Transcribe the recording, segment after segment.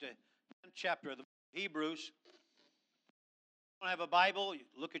chapter of the book of Hebrews. If you don't have a Bible, you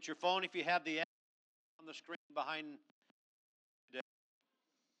look at your phone if you have the app on the screen behind today.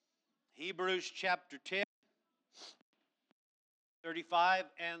 Hebrews chapter 10, 35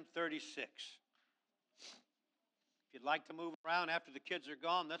 and 36. If you'd like to move around after the kids are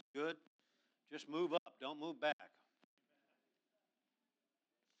gone, that's good. Just move up, don't move back.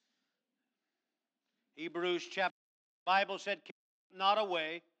 Hebrews chapter, the Bible said, "Keep not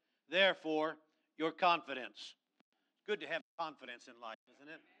away, therefore, your confidence." It's good to have confidence in life, isn't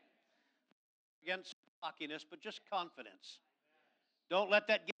it? Against cockiness, but just confidence. Don't let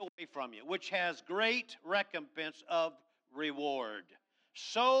that get away from you, which has great recompense of reward.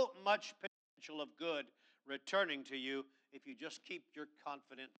 So much potential of good returning to you if you just keep your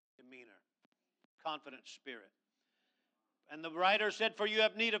confident demeanor, confident spirit. And the writer said, "For you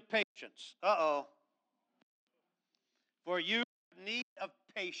have need of patience." For you have need of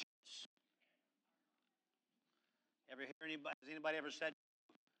patience. Ever hear anybody? Has anybody ever said,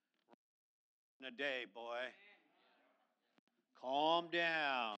 "In a day, boy, calm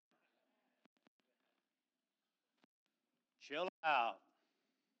down, chill out"?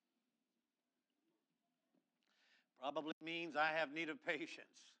 Probably means I have need of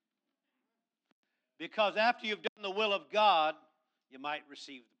patience. Because after you've done the will of God, you might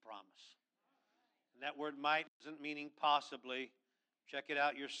receive the promise. And that word "might" isn't meaning possibly. Check it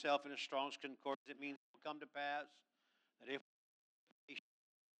out yourself in a Strong's Concordance. It means it will come to pass. That if we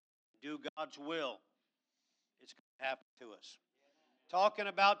do God's will, it's going to happen to us. Talking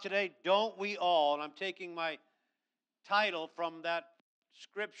about today, don't we all, and I'm taking my title from that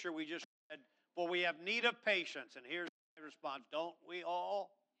scripture we just read, "For we have need of patience." And here's my response: don't we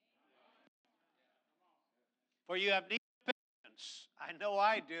all? For you have need of patience. I know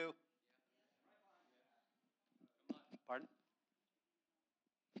I do. Pardon?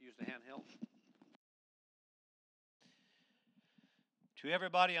 Use the handheld. To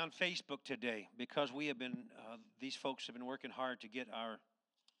everybody on Facebook today, because we have been, these folks have been working hard to get our,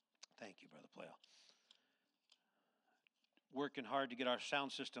 thank you, Brother Playa, working hard to get our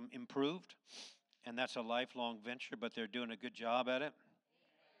sound system improved, and that's a lifelong venture, but they're doing a good job at it.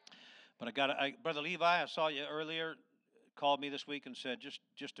 But Brother Levi, I saw you earlier, called me this week and said,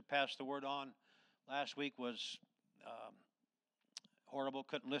 just to pass the word on, last week was horrible,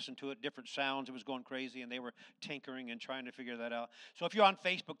 couldn't listen to it, different sounds, it was going crazy, and they were tinkering and trying to figure that out. So if you're on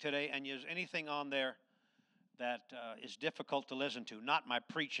Facebook today and there's anything on there that is difficult to listen to, not my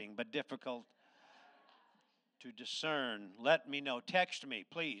preaching, but difficult to discern, let me know. Text me,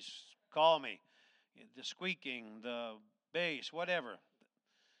 please. Call me. The squeaking, the bass, whatever.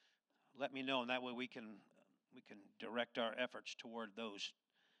 Let me know, and that way we can direct our efforts toward those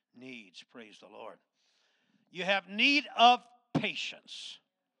needs. Praise the Lord. You have need of patience.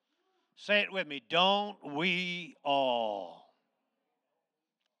 Say it with me. Don't we all?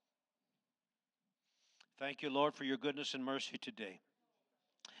 Thank you, Lord, for your goodness and mercy today.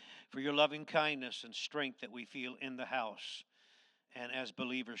 For your loving kindness and strength that we feel in the house and as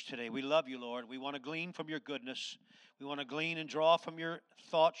believers today. We love you, Lord. We want to glean from your goodness. We want to glean and draw from your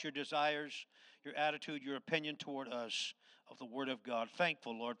thoughts, your desires, your attitude, your opinion toward us of the Word of God.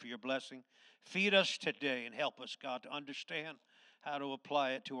 Thankful, Lord, for your blessing. Feed us today and help us, God, to understand how to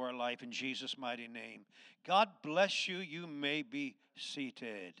apply it to our life in Jesus' mighty name. God bless you. You may be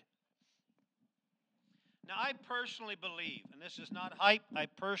seated. Now, I personally believe, and this is not hype, I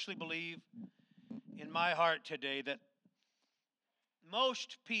personally believe in my heart today that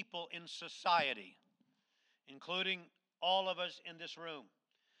most people in society, including all of us in this room,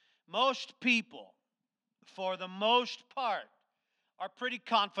 most people, for the most part, are pretty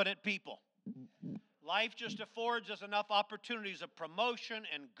confident people. Life just affords us enough opportunities of promotion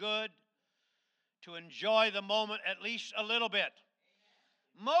and good to enjoy the moment at least a little bit.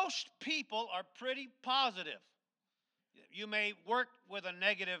 Most people are pretty positive. You may work with a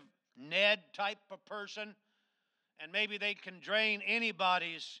negative Ned type of person, and maybe they can drain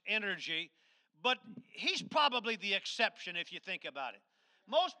anybody's energy, but he's probably the exception if you think about it.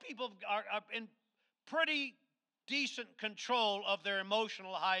 Most people are in pretty decent control of their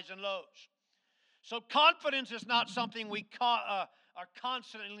emotional highs and lows. So confidence is not something we are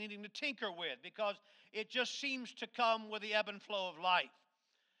constantly needing to tinker with, because it just seems to come with the ebb and flow of life.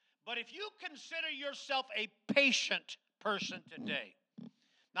 But if you consider yourself a patient person today,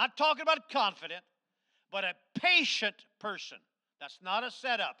 not talking about confident, but a patient person, that's not a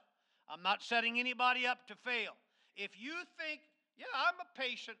setup. I'm not setting anybody up to fail. If you think, yeah, I'm a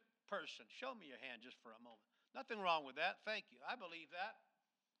patient person, show me your hand just for a moment. Nothing wrong with that. Thank you. I believe that.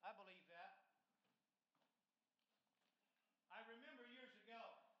 I believe that. I remember years ago,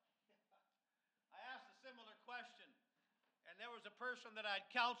 was a person that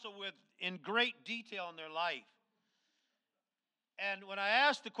I'd counseled with in great detail in their life. And when I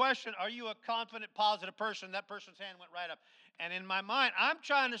asked the question, are you a confident, positive person, that person's hand went right up. And in my mind, I'm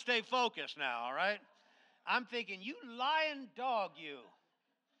trying to stay focused now, all right? I'm thinking, you lying dog, you.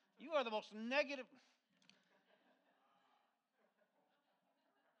 You are the most negative.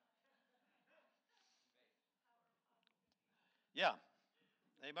 Yeah,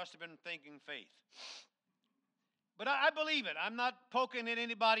 they must have been thinking faith. But I believe it. I'm not poking at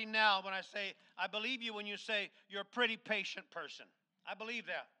anybody now when I say, I believe you when you say you're a pretty patient person. I believe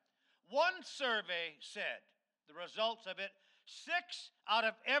that. One survey said, the results of it, 6 out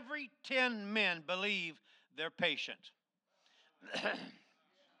of every 10 men believe they're patient.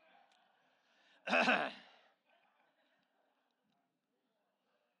 Now,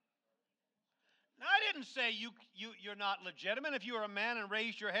 I didn't say you're not legitimate if you were a man and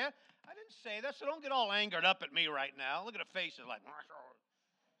raised your hand. I didn't say that, so don't get all angered up at me right now. Look at the faces like...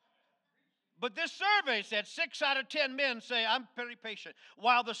 But this survey said 6 out of 10 men say, I'm pretty patient,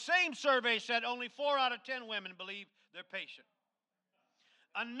 while the same survey said only 4 out of 10 women believe they're patient.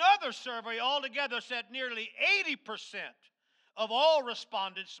 Another survey altogether said nearly 80% of all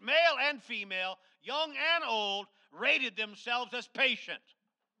respondents, male and female, young and old, rated themselves as patient.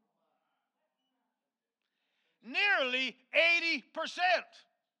 Nearly 80%.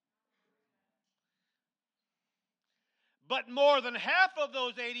 But more than half of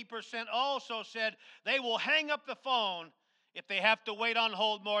those 80% also said they will hang up the phone if they have to wait on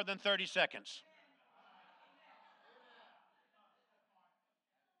hold more than 30 seconds.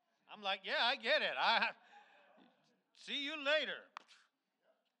 I'm like, yeah, I get it. I see you later.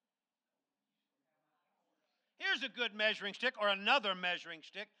 Here's a good measuring stick, or another measuring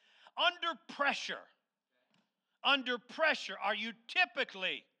stick. Under pressure. Under pressure, are you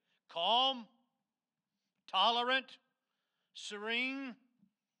typically calm, tolerant, serene,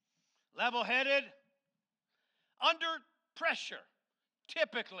 level-headed? Under pressure,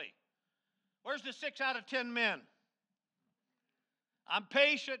 typically. Where's the 6 out of 10 men? I'm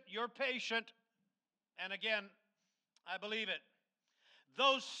patient, you're patient, and again, I believe it.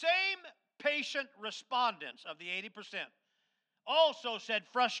 Those same patient respondents of the 80% also said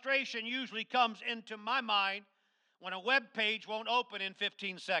frustration usually comes into my mind when a web page won't open in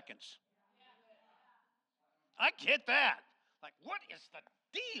 15 seconds. I get that. Like, what is the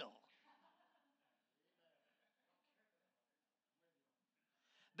deal?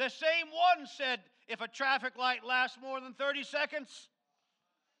 The same one said, if a traffic light lasts more than 30 seconds,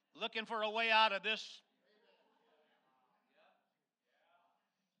 looking for a way out of this.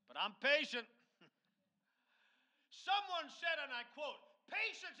 But I'm patient. Someone said, and I quote,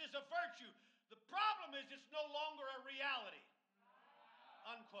 patience is a virtue. The problem is it's no longer a reality.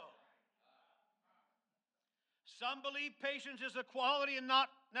 Unquote. Some believe patience is a quality and not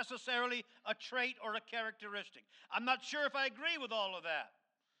necessarily a trait or a characteristic. I'm not sure if I agree with all of that.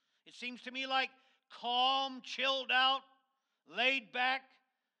 It seems to me like calm, chilled out, laid back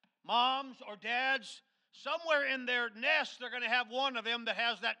moms or dads, somewhere in their nest, they're going to have one of them that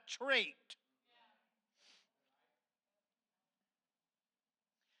has that trait.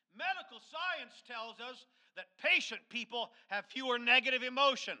 Medical science tells us that patient people have fewer negative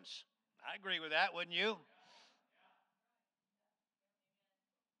emotions. I agree with that, wouldn't you?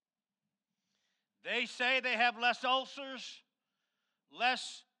 They say they have less ulcers,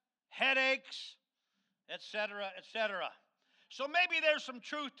 less headaches, etc., etc. So maybe there's some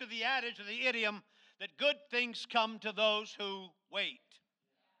truth to the adage or the idiom that good things come to those who wait.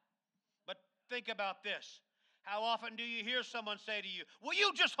 But think about this. How often do you hear someone say to you, will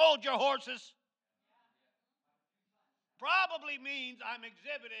you just hold your horses? Probably means I'm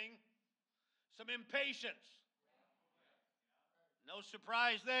exhibiting some impatience. No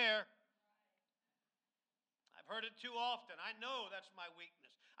surprise there. I've heard it too often. I know that's my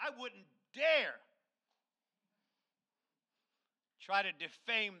weakness. I wouldn't dare try to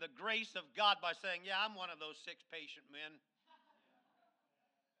defame the grace of God by saying, yeah, I'm one of those 6 patient men.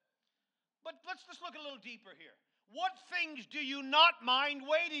 But let's just look a little deeper here. What things do you not mind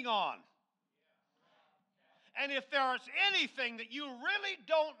waiting on? And if there's anything that you really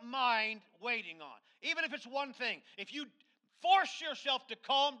don't mind waiting on, even if it's one thing, if you force yourself to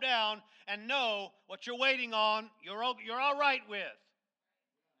calm down and know what you're waiting on, you're all right with,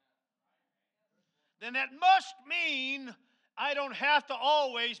 then that must mean I don't have to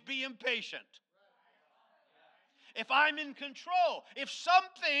always be impatient. If I'm in control, if some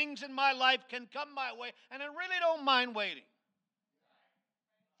things in my life can come my way, and I really don't mind waiting.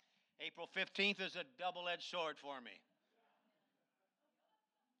 April 15th is a double-edged sword for me.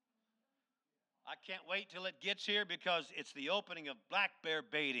 I can't wait till it gets here because it's the opening of black bear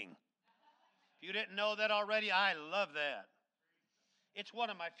baiting. If you didn't know that already, I love that. It's one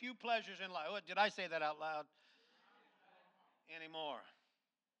of my few pleasures in life. Oh, did I say that out loud anymore?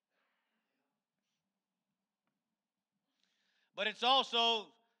 But it's also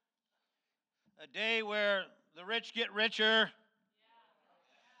a day where the rich get richer.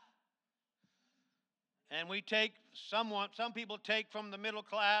 And some people take from the middle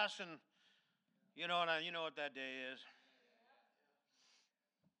class, and you know what that day is.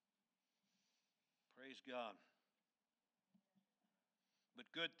 Praise God. But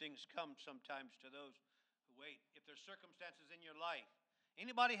good things come sometimes to those who wait. If there's circumstances in your life,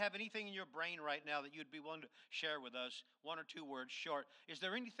 anybody have anything in your brain right now that you'd be willing to share with us? 1 or 2 words short. Is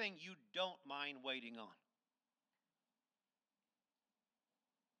there anything you don't mind waiting on?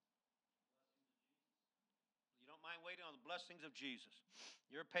 You don't mind waiting on the blessings of Jesus.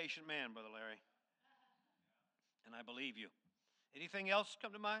 You're a patient man, Brother Larry. And I believe you. Anything else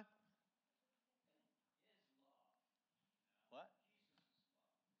come to mind? What?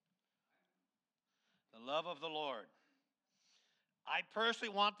 The love of the Lord. I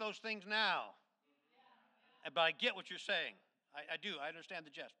personally want those things now. But I get what you're saying. I do. I understand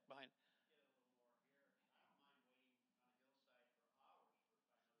the jest behind it.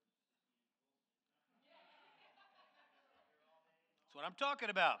 That's what I'm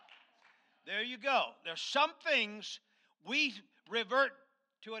talking about. There you go. There's some things we revert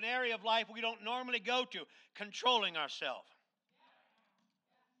to an area of life we don't normally go to, controlling ourselves.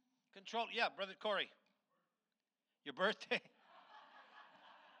 Yeah, Brother Corey. Your birthday?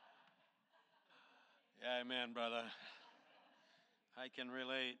 Yeah, amen, brother. I can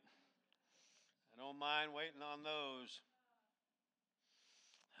relate. I don't mind waiting on those.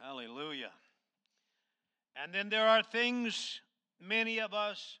 Hallelujah. And then there are things many of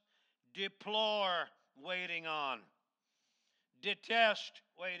us deplore waiting on, detest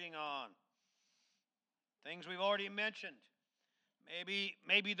waiting on. Things we've already mentioned.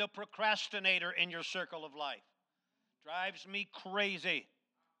 Maybe the procrastinator in your circle of life drives me crazy.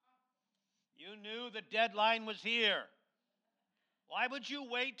 You knew the deadline was here. Why would you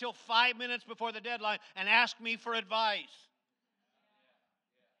wait till 5 minutes before the deadline and ask me for advice?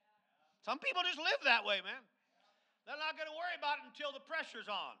 Some people just live that way, man. They're not going to worry about it until the pressure's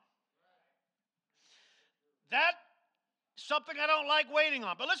on. That's something I don't like waiting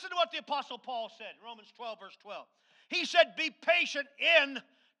on. But listen to what the Apostle Paul said, Romans 12, verse 12. He said, be patient in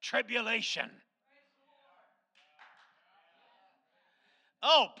tribulation.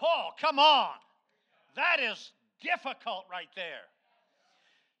 Oh, Paul, come on. That is difficult right there.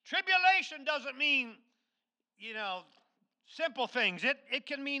 Tribulation doesn't mean, simple things. It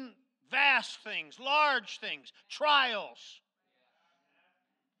can mean vast things, large things, trials.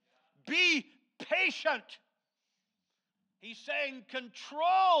 Be patient. He's saying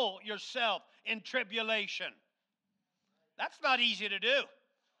control yourself in tribulation. That's not easy to do.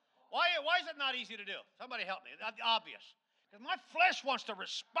 Why is it not easy to do? Somebody help me. That's obvious. Because my flesh wants to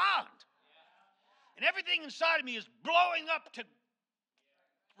respond. And everything inside of me is blowing up to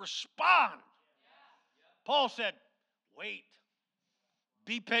respond. Paul said, wait.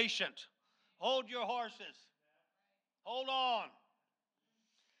 Be patient. Hold your horses. Hold on.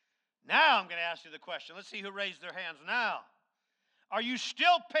 Now I'm going to ask you the question. Let's see who raised their hands now. Are you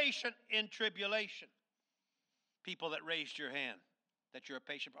still patient in tribulation? People that raised your hand, that you're a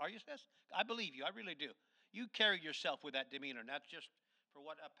patient. Are you? Yes, I believe you. I really do. You carry yourself with that demeanor. Not just for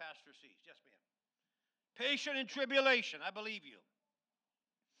what a pastor sees. Yes, ma'am. Patient in tribulation. I believe you.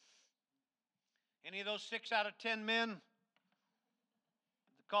 Any of those 6 out of 10 men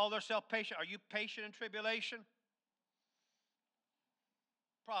that call themselves patient, are you patient in tribulation?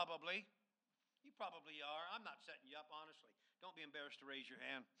 Probably. You probably are. I'm not setting you up, honestly. Don't be embarrassed to raise your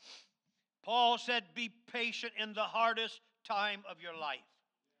hand. Paul said, be patient in the hardest time of your life.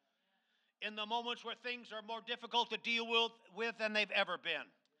 In the moments where things are more difficult to deal with than they've ever been.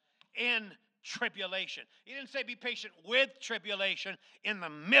 In tribulation. He didn't say be patient with tribulation, in the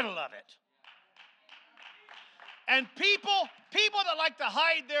middle of it. And people that like to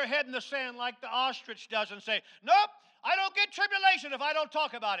hide their head in the sand like the ostrich does and say, nope, I don't get tribulation if I don't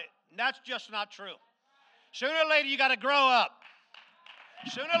talk about it. And that's just not true. Sooner or later, you got to grow up.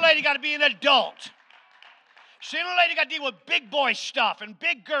 Sooner or later, you got to be an adult. Sooner or later, you got to deal with big boy stuff and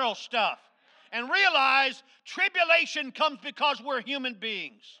big girl stuff. And realize tribulation comes because we're human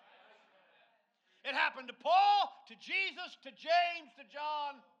beings. It happened to Paul, to Jesus, to James, to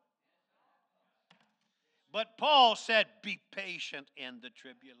John. But Paul said, be patient in the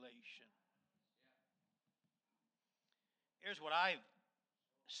tribulation. Here's what I've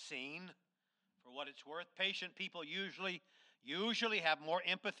seen For what it's worth, patient people usually have more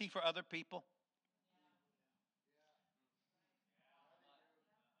empathy for other people.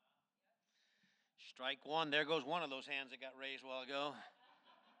 Strike one. There goes one of those hands that got raised a while ago.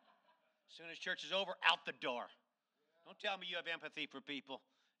 As soon as church is over, out the door. Don't tell me you have empathy for people.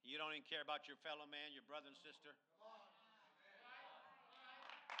 You don't even care about your fellow man, your brother and sister.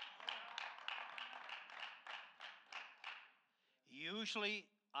 Usually,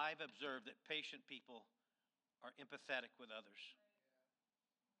 I've observed that patient people are empathetic with others.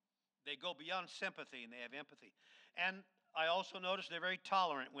 They go beyond sympathy and they have empathy. And I also notice they're very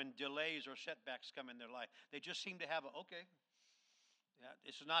tolerant when delays or setbacks come in their life. They just seem to have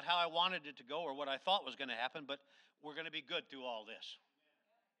this is not how I wanted it to go or what I thought was going to happen, but we're going to be good through all this.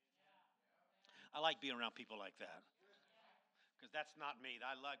 I like being around people like that because that's not me.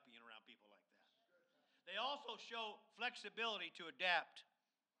 I like being around people like that. They also show flexibility to adapt.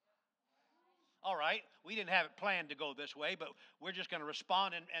 All right, we didn't have it planned to go this way, but we're just going to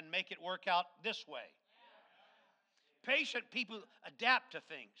respond and make it work out this way. Patient people adapt to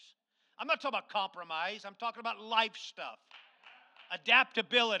things. I'm not talking about compromise. I'm talking about life stuff.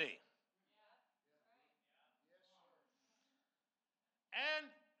 Adaptability. And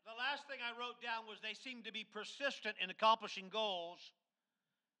the last thing I wrote down was they seem to be persistent in accomplishing goals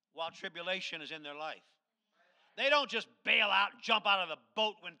while tribulation is in their life. They don't just bail out, jump out of the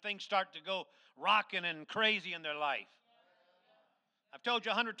boat when things start to go rocking and crazy in their life. I've told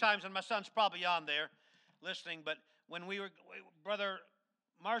you 100 times, and my son's probably on there listening, but when Brother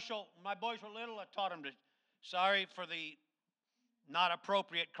Marshall, my boys were little, I taught them to, sorry for the not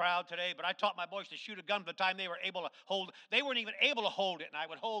appropriate crowd today, but I taught my boys to shoot a gun by the time they were able to hold. They weren't even able to hold it, and I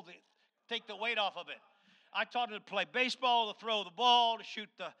would take the weight off of it. I taught them to play baseball, to throw the ball, to shoot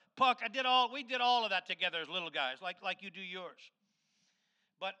the puck. We did all of that together as little guys, like you do yours.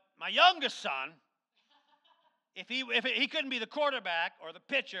 But my youngest son, if he couldn't be the quarterback or the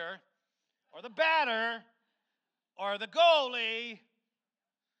pitcher or the batter or the goalie,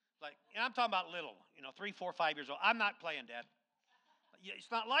 I'm talking about little, 3, 4, 5 years old. I'm not playing, Dad.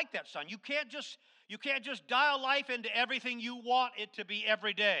 It's not like that, son. You can't just dial life into everything you want it to be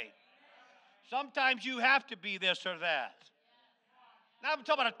every day. Sometimes you have to be this or that. Now I'm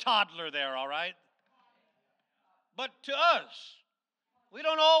talking about a toddler there, all right? But to us, we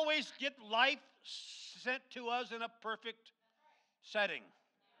don't always get life sent to us in a perfect setting.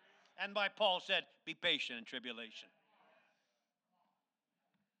 And by Paul said, be patient in tribulation.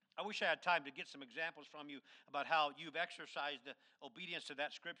 I wish I had time to get some examples from you about how you've exercised the obedience to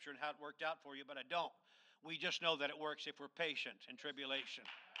that scripture and how it worked out for you, but I don't. We just know that it works if we're patient in tribulation.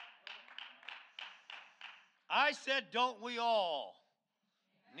 I said, don't we all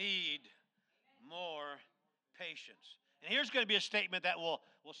need more patience? And here's going to be a statement that will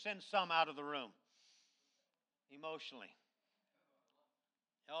send some out of the room emotionally.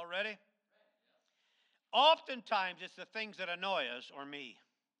 Y'all ready? Oftentimes, it's the things that annoy us or me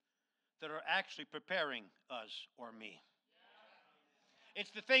that are actually preparing us or me.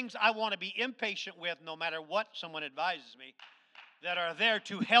 It's the things I want to be impatient with no matter what someone advises me that are there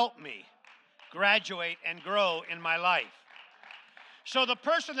to help me graduate and grow in my life. So the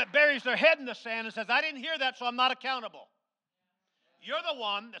person that buries their head in the sand and says, I didn't hear that, so I'm not accountable. You're the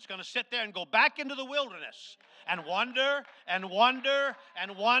one that's going to sit there and go back into the wilderness and wonder and wonder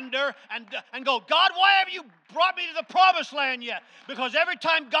and wonder and go, God, why haven't you brought me to the promised land yet? Because every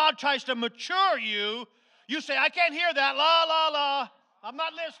time God tries to mature you, you say, I can't hear that, la, la, la. I'm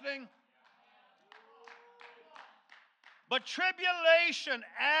not listening. But tribulation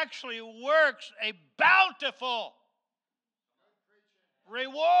actually works a bountiful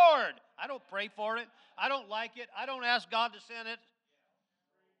reward. I don't pray for it. I don't like it. I don't ask God to send it.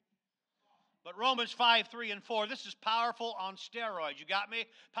 But Romans 5, 3, and 4, this is powerful on steroids. You got me?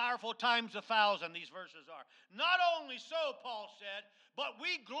 Powerful times 1,000, these verses are. Not only so, Paul said, but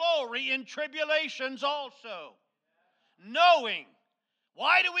we glory in tribulations also. Knowing.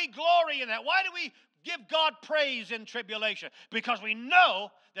 Why do we glory in that? Why do we give God praise in tribulation? Because we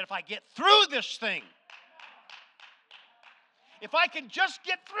know that if I get through this thing, if I can just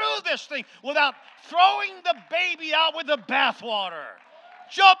get through this thing without throwing the baby out with the bathwater,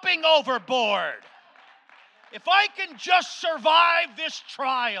 jumping overboard, if I can just survive this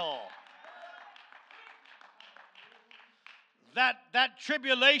trial, that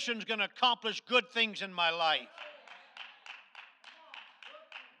tribulation is going to accomplish good things in my life.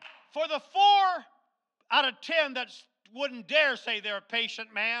 For the 4 out of 10 that wouldn't dare say they're a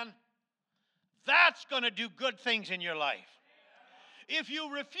patient man, that's going to do good things in your life. If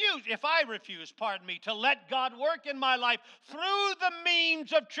I refuse, to let God work in my life through the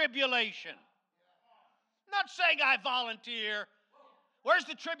means of tribulation, Not saying I volunteer. Where's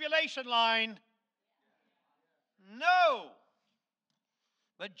the tribulation line? No.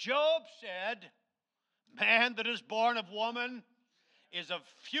 But Job said, man that is born of woman is of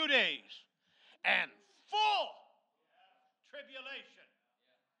few days and full tribulation.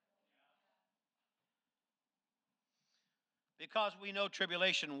 Because we know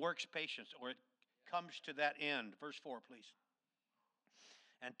tribulation works patience, or it comes to that end. Verse 4, please.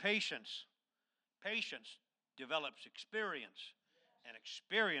 And patience develops experience, and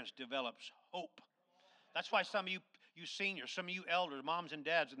experience develops hope. That's why some of you seniors, some of you elders, moms and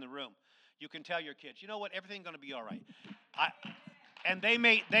dads in the room, you can tell your kids, you know what, everything's going to be all right. And they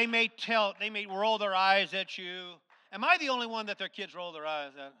may roll their eyes at you. Am I the only one that their kids roll their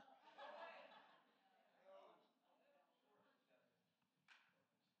eyes at?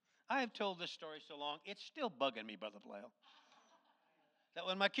 I have told this story so long, it's still bugging me, Brother Blair. That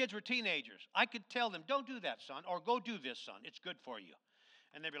when my kids were teenagers, I could tell them, don't do that, son, or go do this, son. It's good for you.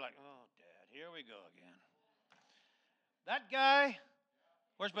 And they'd be like, oh, Dad, here we go again. That guy,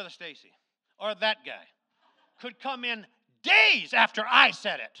 where's Brother Stacy? Or that guy could come in days after I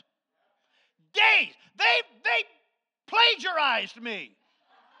said it. Days. They plagiarized me.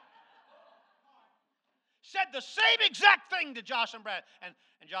 Said the same exact thing to Josh and Brad. And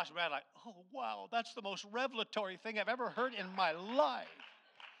Josh and Brad like, oh, wow, that's the most revelatory thing I've ever heard in my life.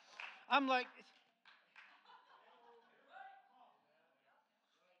 I'm like,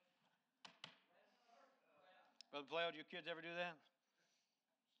 Brother Blair, do your kids ever do that?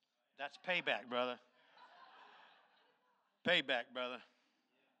 That's payback, brother. Payback, brother.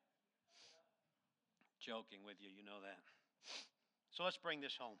 Joking with you, you know that. So let's bring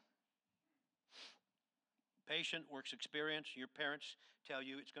this home. Patient works experience. Your parents tell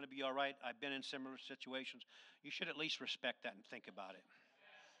you it's going to be all right. I've been in similar situations. You should at least respect that and think about it.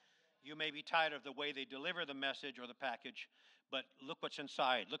 You may be tired of the way they deliver the message or the package, but look what's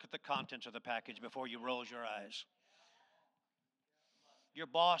inside. Look at the contents of the package before you roll your eyes. Your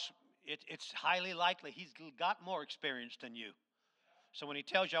boss, it's highly likely he's got more experience than you. So when he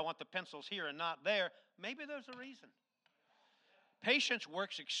tells you, I want the pencils here and not there, maybe there's a reason. Patience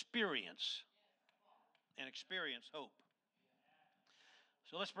works experience, and experience hope.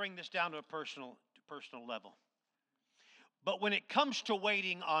 So let's bring this down to a personal level. But when it comes to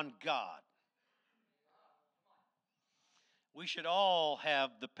waiting on God, we should all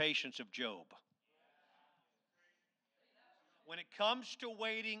have the patience of Job. When it comes to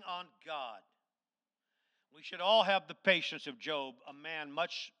waiting on God, we should all have the patience of Job, a man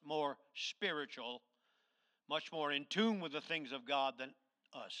much more spiritual, much more in tune with the things of God than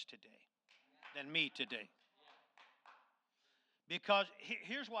us today, than me today. Because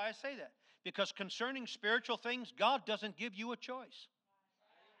here's why I say that. Because concerning spiritual things, God doesn't give you a choice.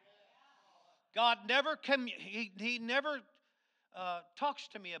 God never he never talks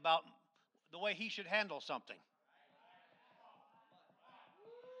to me about the way he should handle something.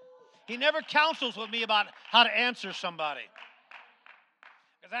 He never counsels with me about how to answer somebody.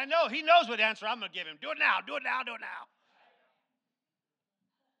 Because I know he knows what answer I'm going to give him. Do it now, do it now, do it now.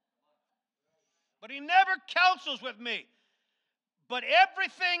 But he never counsels with me. But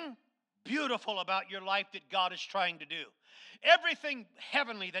everything beautiful about your life that God is trying to do, everything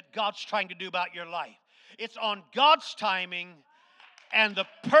heavenly that God's trying to do about your life, it's on God's timing and the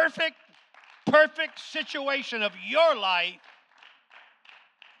perfect situation of your life.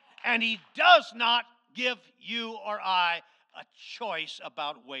 And he does not give you or I a choice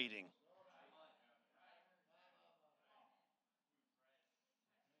about waiting.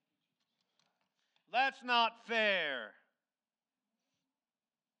 That's not fair.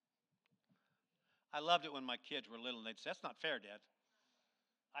 I loved it when my kids were little and they'd say, that's not fair, Dad.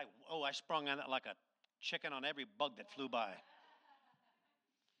 I sprung on it like a chicken on every bug that flew by.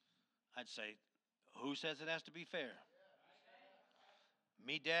 I'd say, who says it has to be fair?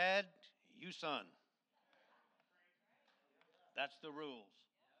 Me, Dad, you, son. That's the rules.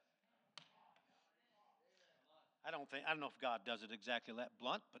 I don't know if God does it exactly that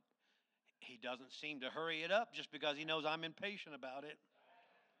blunt, but he doesn't seem to hurry it up just because he knows I'm impatient about it.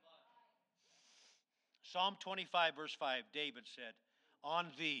 Psalm 25, verse 5, David said, on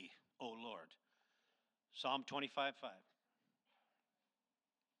thee, O Lord. Psalm 25, 5.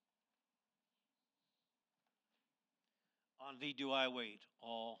 On thee do I wait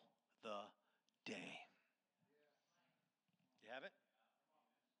all the day. You have it?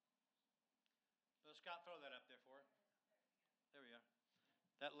 So Scott, throw that up there for it. There we are.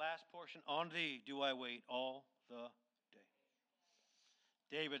 That last portion, on thee do I wait all the day.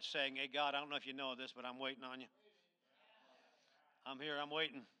 David's saying, hey, God, I don't know if you know this, but I'm waiting on you. I'm here, I'm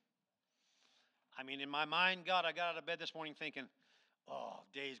waiting. I mean, in my mind, God, I got out of bed this morning thinking, oh,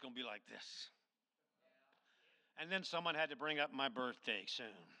 day's going to be like this. And then someone had to bring up my birthday soon.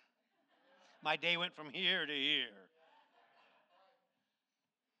 My day went from here to here.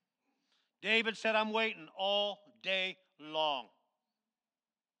 David said, I'm waiting all day long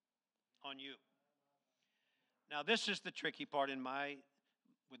on you. Now, this is the tricky part in my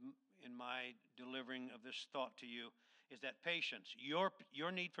delivering of this thought to you, is that patience, your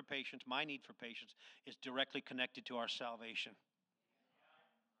need for patience, my need for patience, is directly connected to our salvation.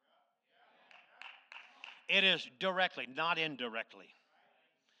 It is directly, not indirectly.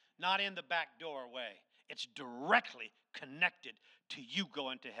 Not in the back door way. It's directly connected to you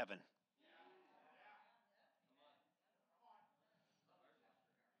going to heaven.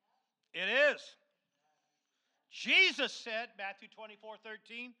 It is. Jesus said, Matthew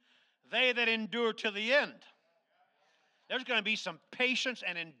 24:13, they that endure to the end. There's going to be some patience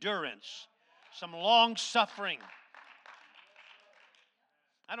and endurance, some long suffering.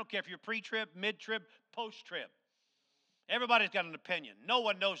 I don't care if you're pre-trib, mid-trib, post-trib. Everybody's got an opinion. No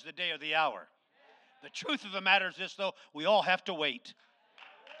one knows the day or the hour. The truth of the matter is this, though, we all have to wait.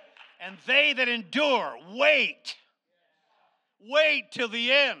 And they that endure, wait. Wait till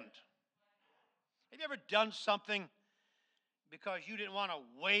the end. Have you ever done something because you didn't want to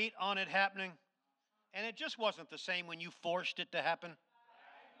wait on it happening? And it just wasn't the same when you forced it to happen?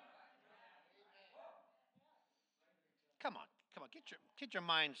 Come on, get your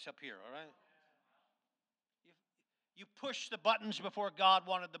minds up here, all right? You pushed the buttons before God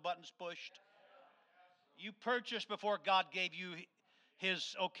wanted the buttons pushed. You purchased before God gave you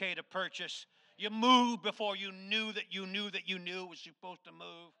His okay to purchase. You moved before you knew that you knew that you knew it was supposed to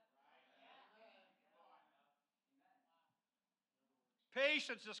move.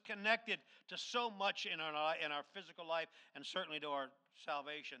 Patience is connected to so much in our physical life and certainly to our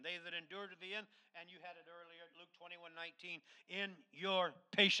salvation. They that endure to the end, and you had it earlier, Luke 21:19, in your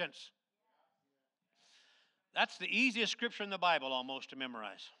patience. That's the easiest scripture in the Bible almost to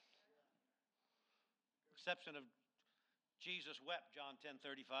memorize. Exception of Jesus wept, John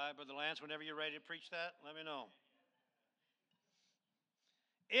 10:35. Brother Lance, whenever you're ready to preach that, let me know.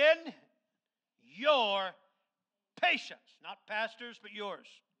 In your patience, not pastors, but yours.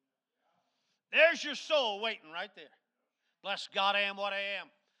 There's your soul waiting right there. Bless God, I am what I am.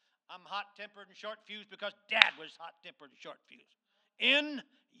 I'm hot-tempered and short-fused because Dad was hot-tempered and short-fused. In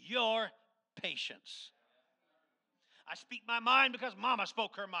your patience. I speak my mind because Mama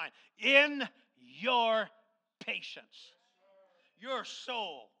spoke her mind. In your patience. Your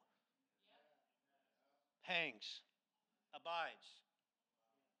soul hangs, abides.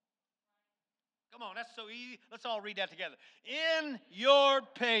 Come on, that's so easy. Let's all read that together. In your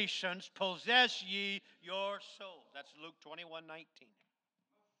patience possess ye your souls. That's Luke 21:19.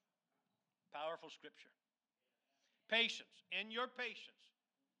 Powerful scripture. Patience. In your patience,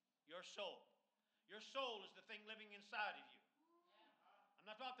 your soul. Your soul is the thing living inside of you.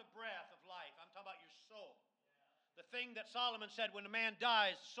 I'm not talking about the breath of life. I'm talking about your soul. The thing that Solomon said, when a man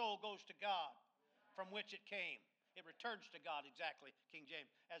dies, the soul goes to God, from which it came. It returns to God exactly, King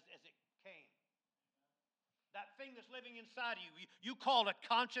James, as it came. That thing that's living inside of you, you call it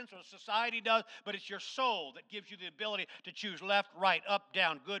conscience, or society does, but it's your soul that gives you the ability to choose left, right, up,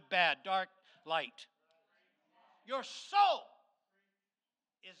 down, good, bad, dark, light. Your soul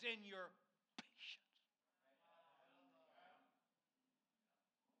is in your patience.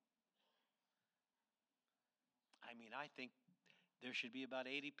 I mean, I think there should be about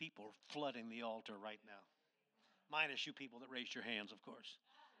 80 people flooding the altar right now. Minus you people that raised your hands, of course.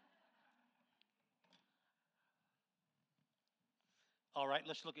 All right,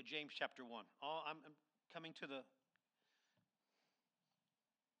 let's look at James chapter 1. I'm coming to the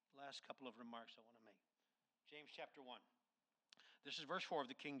last couple of remarks I want to make. James chapter 1. This is verse 4 of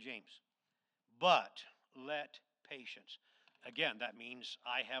the King James. But let patience. Again, that means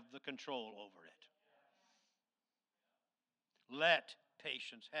I have the control over it. Let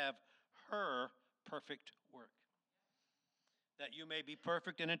patience have her perfect work, that you may be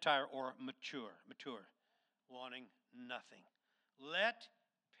perfect and entire, or mature, wanting nothing. Let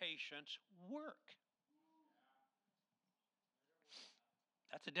patience work.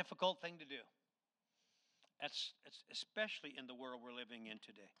 That's a difficult thing to do. It's especially in the world we're living in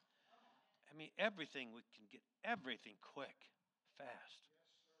today. I mean, we can get everything quick, fast.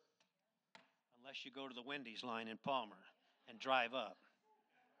 Unless you go to the Wendy's line in Palmer and drive up.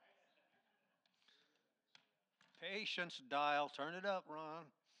 Patience dial, turn it up, Ron.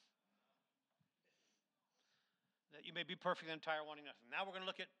 That you may be perfect and entire, wanting nothing. Now we're going to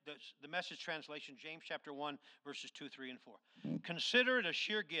look at the Message translation, James chapter 1, verses 2, 3, and 4. Consider it a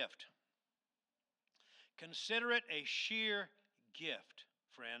sheer gift. Consider it a sheer gift,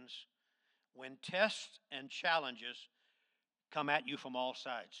 friends, when tests and challenges come at you from all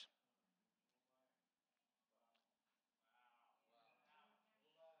sides.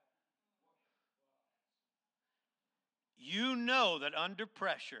 You know that under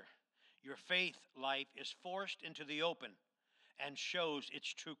pressure, your faith life is forced into the open and shows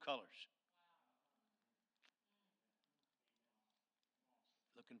its true colors.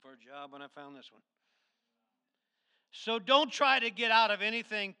 Looking for a job when I found this one. So don't try to get out of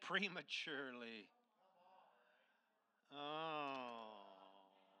anything prematurely. Oh,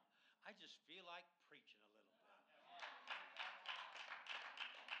 I just feel like preaching a little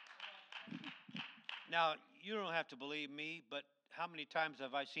bit. Now, you don't have to believe me, but how many times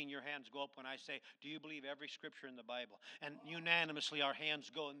have I seen your hands go up when I say, do you believe every scripture in the Bible? And unanimously our hands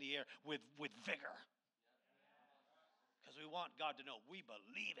go in the air with vigor. Because we want God to know we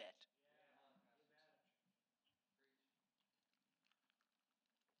believe it.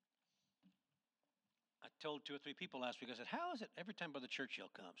 I told 2 or 3 people last week, I said, how is it every time Brother Churchill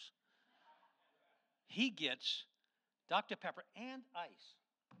comes, he gets Dr. Pepper and ice?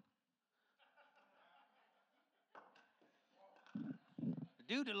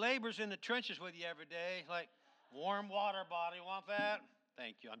 The dude that labors in the trenches with you every day, like warm water bottle, you want that?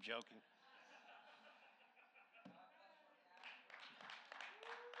 Thank you, I'm joking.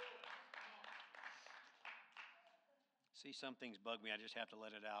 See, some things bug me, I just have to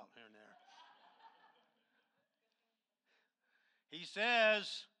let it out here and there. He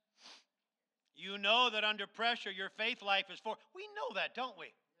says, you know that under pressure your faith life is for. We know that, don't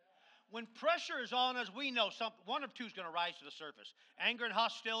we? When pressure is on us, we know one of two is going to rise to the surface. Anger and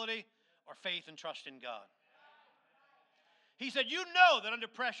hostility, or faith and trust in God. He said, you know that under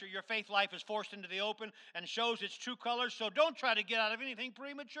pressure your faith life is forced into the open and shows its true colors, so don't try to get out of anything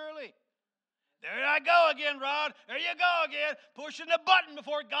prematurely. There I go again, Rod. There you go again. Pushing the button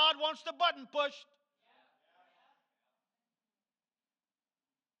before God wants the button pushed.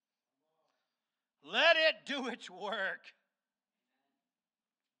 Let it do its work.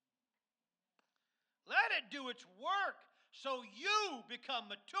 Let it do its work so you become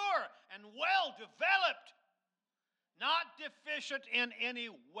mature and well developed, not deficient in any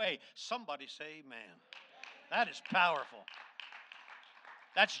way. Somebody say amen. That is powerful.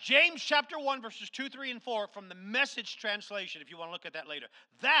 That's James chapter 1, verses 2, 3, and 4 from the Message translation, if you want to look at that later.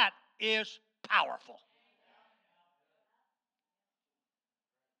 That is powerful.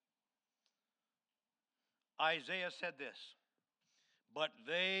 Isaiah said this, but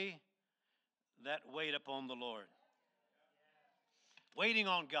they that wait upon the Lord. Waiting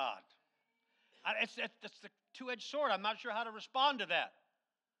on God. It's the two-edged sword. I'm not sure how to respond to that.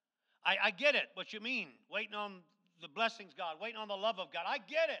 I get it, what you mean. Waiting on the blessings, God. Waiting on the love of God. I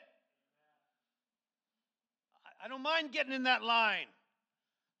get it. I don't mind getting in that line.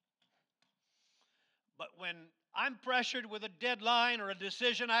 But when I'm pressured with a deadline or a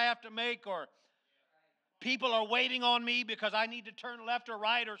decision I have to make, or people are waiting on me because I need to turn left or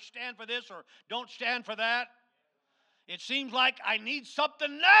right or stand for this or don't stand for that, it seems like I need something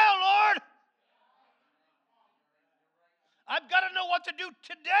now, Lord. I've got to know what to do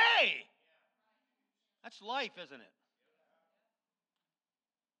today. That's life, isn't it?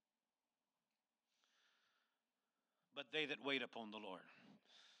 But they that wait upon the Lord.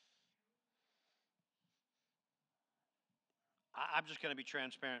 I'm just going to be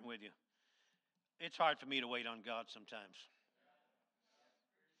transparent with you. It's hard for me to wait on God sometimes.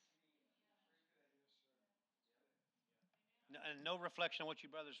 And no reflection on what you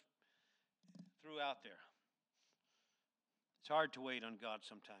brothers threw out there. It's hard to wait on God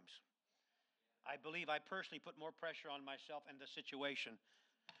sometimes. I believe I personally put more pressure on myself and the situation.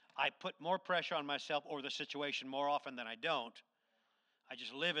 I put more pressure on myself or the situation more often than I don't. I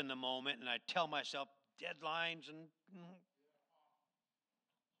just live in the moment and I tell myself deadlines and...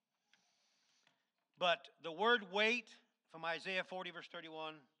 But the word wait from Isaiah 40 verse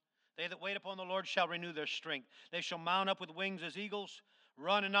 31, they that wait upon the Lord shall renew their strength. They shall mount up with wings as eagles,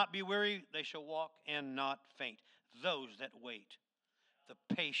 run and not be weary. They shall walk and not faint. Those that wait, the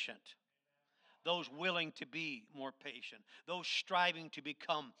patient, those willing to be more patient, those striving to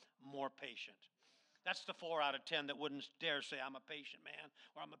become more patient. That's the 4 out of 10 that wouldn't dare say, I'm a patient man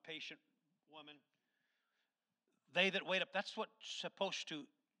or I'm a patient woman. They that wait up, that's what's supposed to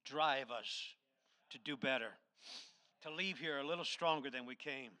drive us to do better, to leave here a little stronger than we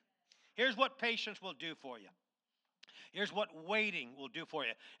came. Here's what patience will do for you. Here's what waiting will do for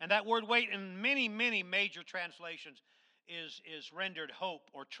you. And that word wait in many, many major translations is rendered hope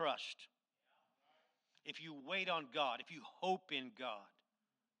or trust. If you wait on God, if you hope in God.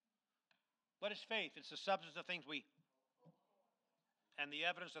 What is faith? It's the substance of things we and the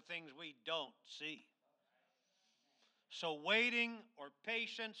evidence of things we don't see. So waiting or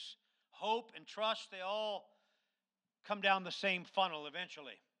patience, hope, and trust, they all come down the same funnel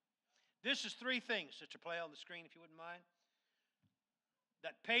eventually. This is three things, Sister Play on the screen if you wouldn't mind.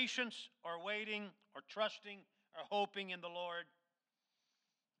 That patience or waiting or trusting or hoping in the Lord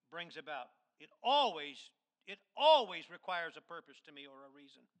brings about. It always requires a purpose to me or a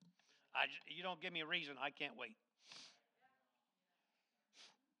reason. You don't give me a reason, I can't wait.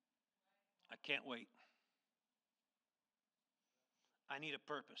 I can't wait. I need a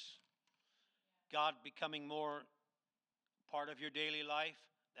purpose. God becoming more part of your daily life,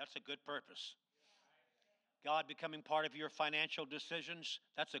 that's a good purpose. God becoming part of your financial decisions,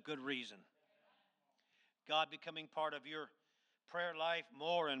 that's a good reason. God becoming part of your prayer life,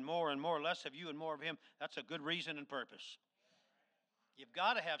 more and more and more, less of you and more of Him, that's a good reason and purpose. You've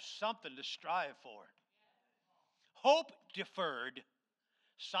got to have something to strive for. Hope deferred,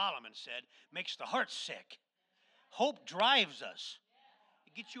 Solomon said, makes the heart sick. Hope drives us.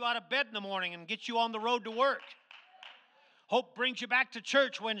 It gets you out of bed in the morning and gets you on the road to work. Hope brings you back to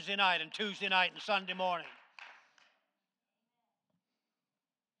church Wednesday night and Tuesday night and Sunday morning.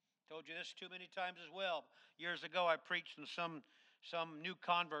 Told you this too many times as well. Years ago I preached and some new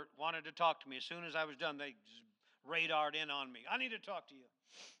convert wanted to talk to me. As soon as I was done, they radared in on me. I need to talk to you.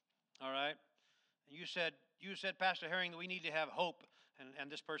 All right? And you said, Pastor Herring, that we need to have hope.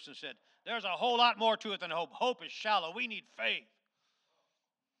 And this person said, there's a whole lot more to it than hope. Hope is shallow. We need faith.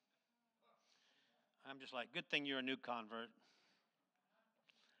 I'm just like, good thing you're a new convert.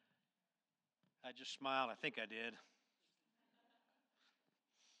 I just smiled. I think I did.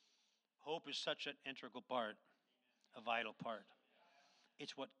 Hope is such an integral part, a vital part.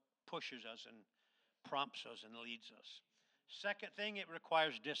 It's what pushes us and prompts us and leads us. Second thing, it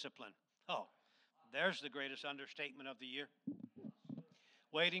requires discipline. Oh, there's the greatest understatement of the year.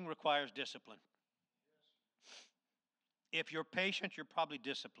 Waiting requires discipline. If you're patient, you're probably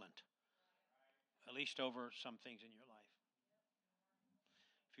disciplined, at least over some things in your life.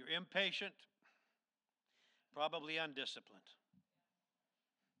 If you're impatient, probably undisciplined.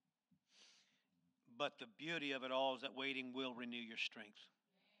 But the beauty of it all is that waiting will renew your strength.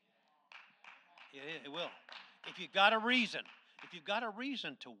 It will. If you've got a reason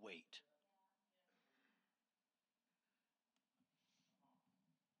to wait.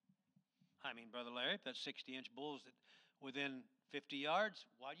 I mean, Brother Larry, if that 60-inch bull's within 50 yards,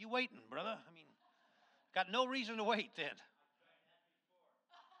 why are you waiting, brother? I mean, got no reason to wait then.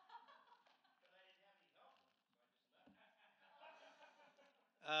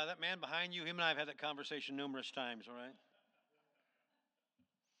 That man behind you, him and I have had that conversation numerous times, all right?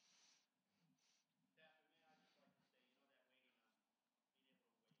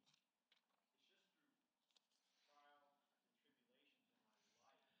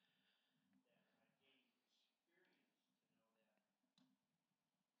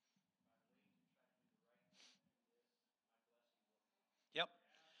 Yep.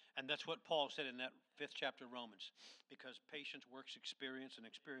 And that's what Paul said in that 5th chapter of Romans. Because patience works experience and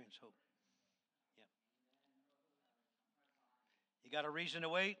experience hope. Yep. You got a reason to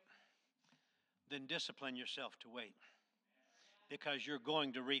wait? Then discipline yourself to wait. Because you're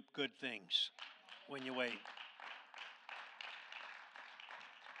going to reap good things when you wait.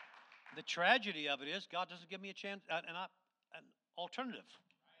 The tragedy of it is God doesn't give me a chance, an alternative.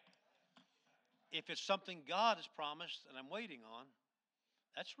 If it's something God has promised and I'm waiting on,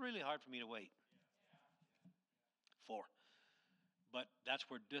 that's really hard for me to wait for. But that's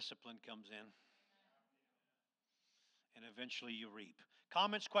where discipline comes in. And eventually you reap.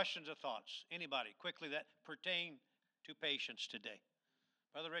 Comments, questions, or thoughts? Anybody, quickly, that pertain to patience today?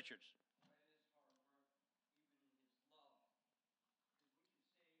 Brother Richards.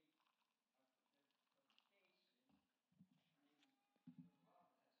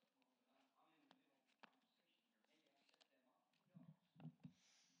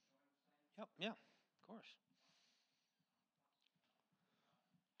 Yep, yeah, of course.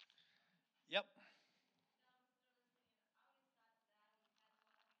 Yep.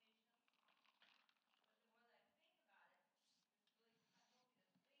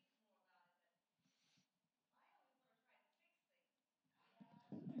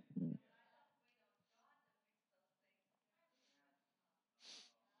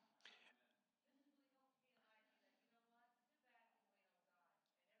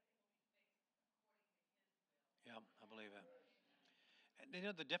 Yeah, I believe it. And you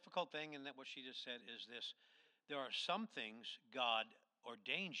know, the difficult thing in that what she just said is this. There are some things God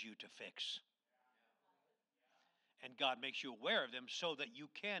ordains you to fix. And God makes you aware of them so that you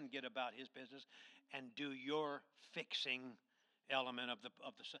can get about His business and do your fixing element of the.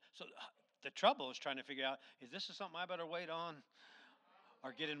 So the trouble is trying to figure out, is this something I better wait on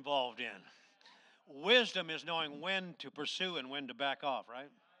or get involved in? Wisdom is knowing when to pursue and when to back off, right?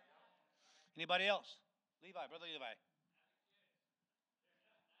 Anybody else? Levi, Brother Levi.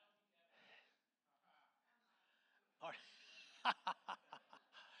 All right.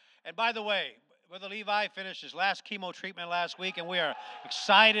 And by the way, Brother Levi finished his last chemo treatment last week, and we are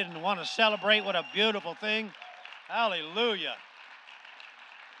excited and want to celebrate. What a beautiful thing. Hallelujah.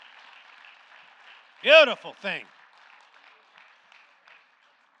 Beautiful thing.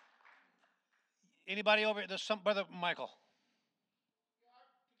 Anybody over here? There's some, Brother Michael.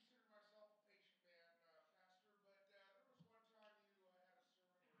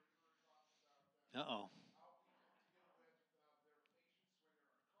 Uh-oh.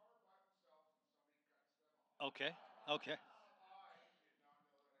 Okay. Okay.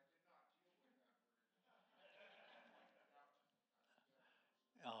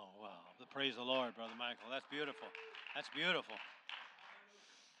 Oh, wow. Praise the Lord, Brother Michael. That's beautiful. That's beautiful.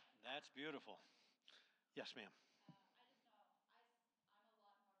 That's beautiful. Yes, ma'am.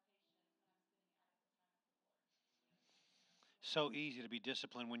 So easy to be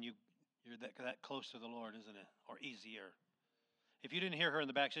disciplined when you're that close to the Lord, isn't it? Or easier. If you didn't hear her in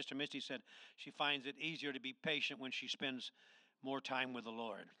the back, Sister Misty said she finds it easier to be patient when she spends more time with the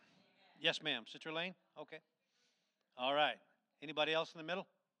Lord. Yes, ma'am. Sister Lane? Okay. All right. Anybody else in the middle?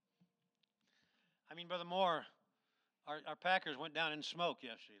 I mean, Brother Moore, our Packers went down in smoke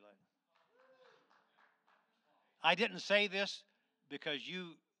yesterday. I didn't say this because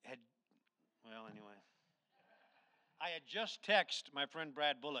you had, well, anyway. I had just texted my friend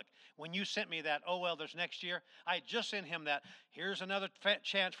Brad Bullock. When you sent me that, oh, well, there's next year, I had just sent him that. Here's another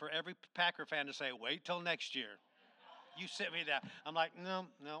chance for every Packer fan to say, wait till next year. You sent me that. I'm like, no.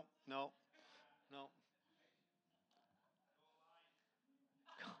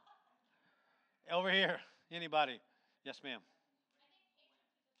 Over here. Anybody? Yes, ma'am.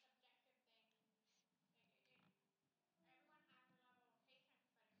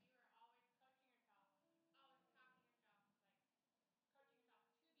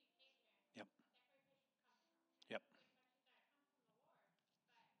 Yep. Yep.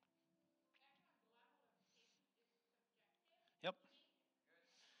 Yep.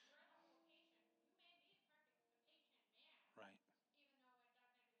 Right.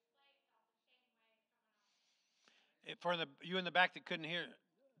 For you in the back that couldn't hear,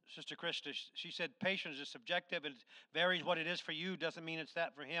 Sister Krista, she said patience is subjective. It varies what it is for you. Doesn't mean it's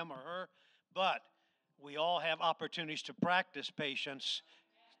that for him or her. But we all have opportunities to practice patience,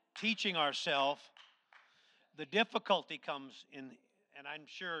 teaching ourselves. The difficulty comes in, and I'm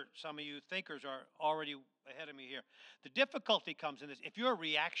sure some of you thinkers are already ahead of me here. The difficulty comes in this. If you're a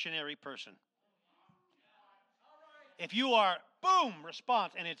reactionary person, if you are, boom,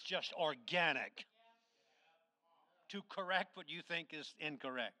 response, and it's just organic to correct what you think is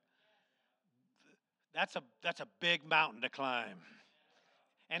incorrect, that's a big mountain to climb.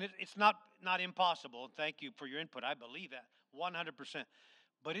 And it's not impossible. Thank you for your input. I believe that 100%.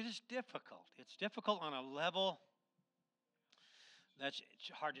 But it is difficult. It's difficult on a level that's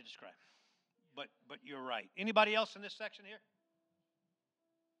hard to describe. But you're right. Anybody else in this section here?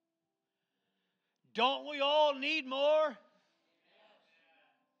 Don't we all need more?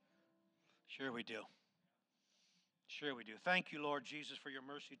 Sure we do. Sure we do. Thank you, Lord Jesus, for your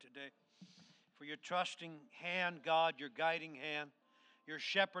mercy today, for your trusting hand, God, your guiding hand, your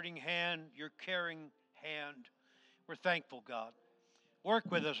shepherding hand, your caring hand. We're thankful, God.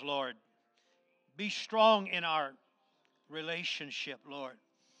 Work with us, Lord. Be strong in our relationship, Lord.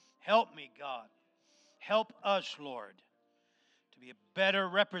 Help me, God. Help us, Lord, to be a better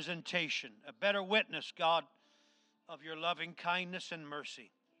representation, a better witness, God, of your loving kindness and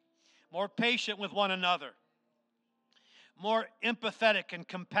mercy. More patient with one another. More empathetic and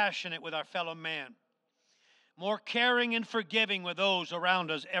compassionate with our fellow man. More caring and forgiving with those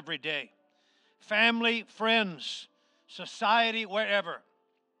around us every day. Family, friends, society, wherever.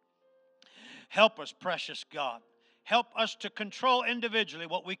 Help us, precious God. Help us to control individually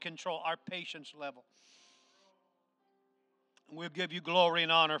what we control, our patience level. And we'll give you glory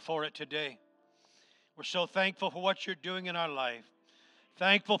and honor for it today. We're so thankful for what you're doing in our life.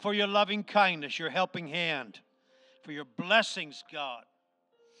 Thankful for your loving kindness, your helping hand, for your blessings, God.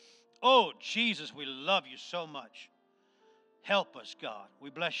 Oh, Jesus, we love you so much. Help us, God. We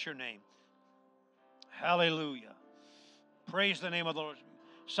bless your name. Hallelujah. Praise the name of the Lord.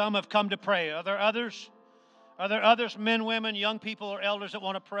 Some have come to pray. Are there others? Are there others, men, women, young people, or elders that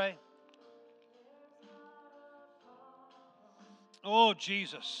want to pray? Oh,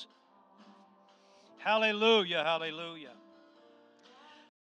 Jesus. Hallelujah, hallelujah.